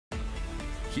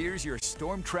Here's your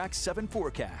Storm Track 7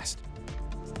 forecast.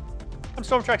 I'm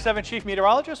Storm Track 7 Chief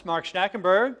Meteorologist Mark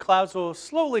Schnackenberg. Clouds will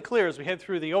slowly clear as we head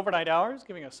through the overnight hours,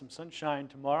 giving us some sunshine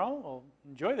tomorrow. We'll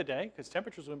enjoy the day because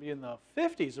temperatures will be in the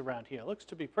 50s around here. Looks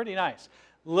to be pretty nice.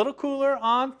 A little cooler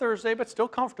on Thursday, but still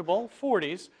comfortable,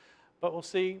 40s. But we'll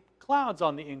see clouds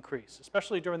on the increase,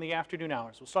 especially during the afternoon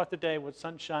hours. We'll start the day with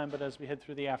sunshine, but as we head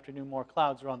through the afternoon, more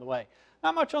clouds are on the way.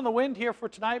 Not much on the wind here for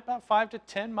tonight, about 5 to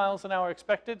 10 miles an hour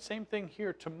expected. Same thing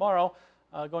here tomorrow,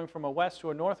 going from a west to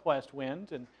a northwest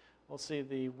wind. And we'll see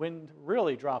the wind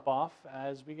really drop off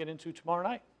as we get into tomorrow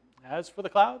night. As for the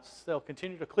clouds, they'll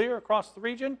continue to clear across the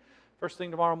region. First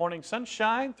thing tomorrow morning,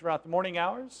 sunshine throughout the morning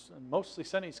hours, and mostly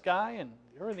sunny sky, and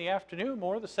during the afternoon,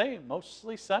 more of the same,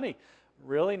 mostly sunny.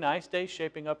 Really nice day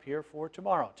shaping up here for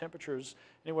tomorrow. Temperatures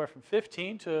anywhere from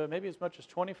 15 to maybe as much as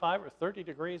 25 or 30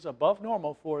 degrees above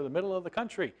normal for the middle of the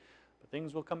country. But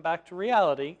things will come back to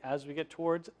reality as we get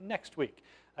towards next week.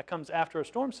 That comes after a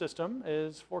storm system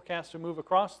is forecast to move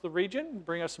across the region,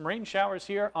 bring us some rain showers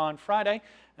here on Friday,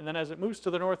 and then as it moves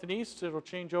to the north and east, it'll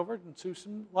change over into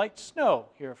some light snow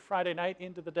here Friday night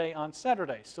into the day on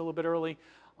Saturday. Still a bit early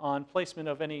on placement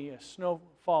of any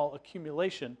snowfall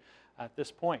accumulation at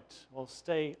this point. We'll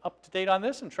stay up to date on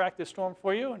this and track this storm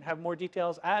for you and have more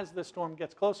details as this storm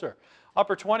gets closer.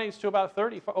 Upper 20s to about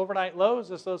 30 for overnight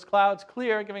lows as those clouds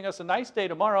clear, giving us a nice day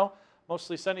tomorrow.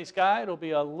 Mostly sunny sky. It'll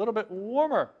be a little bit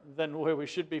warmer than where we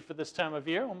should be for this time of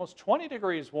year. Almost 20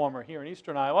 degrees warmer here in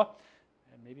eastern Iowa,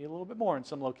 and maybe a little bit more in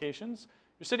some locations.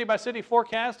 Your city-by-city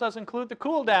forecast does include the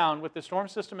cool down with the storm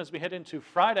system as we head into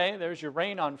Friday. There's your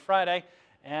rain on Friday,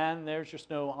 and there's your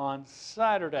snow on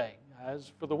Saturday.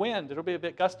 As for the wind, it'll be a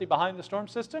bit gusty behind the storm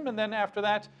system, and then after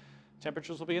that,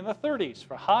 temperatures will be in the 30s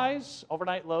for highs.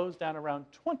 Overnight lows down around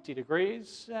 20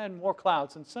 degrees, and more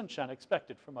clouds and sunshine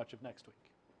expected for much of next week.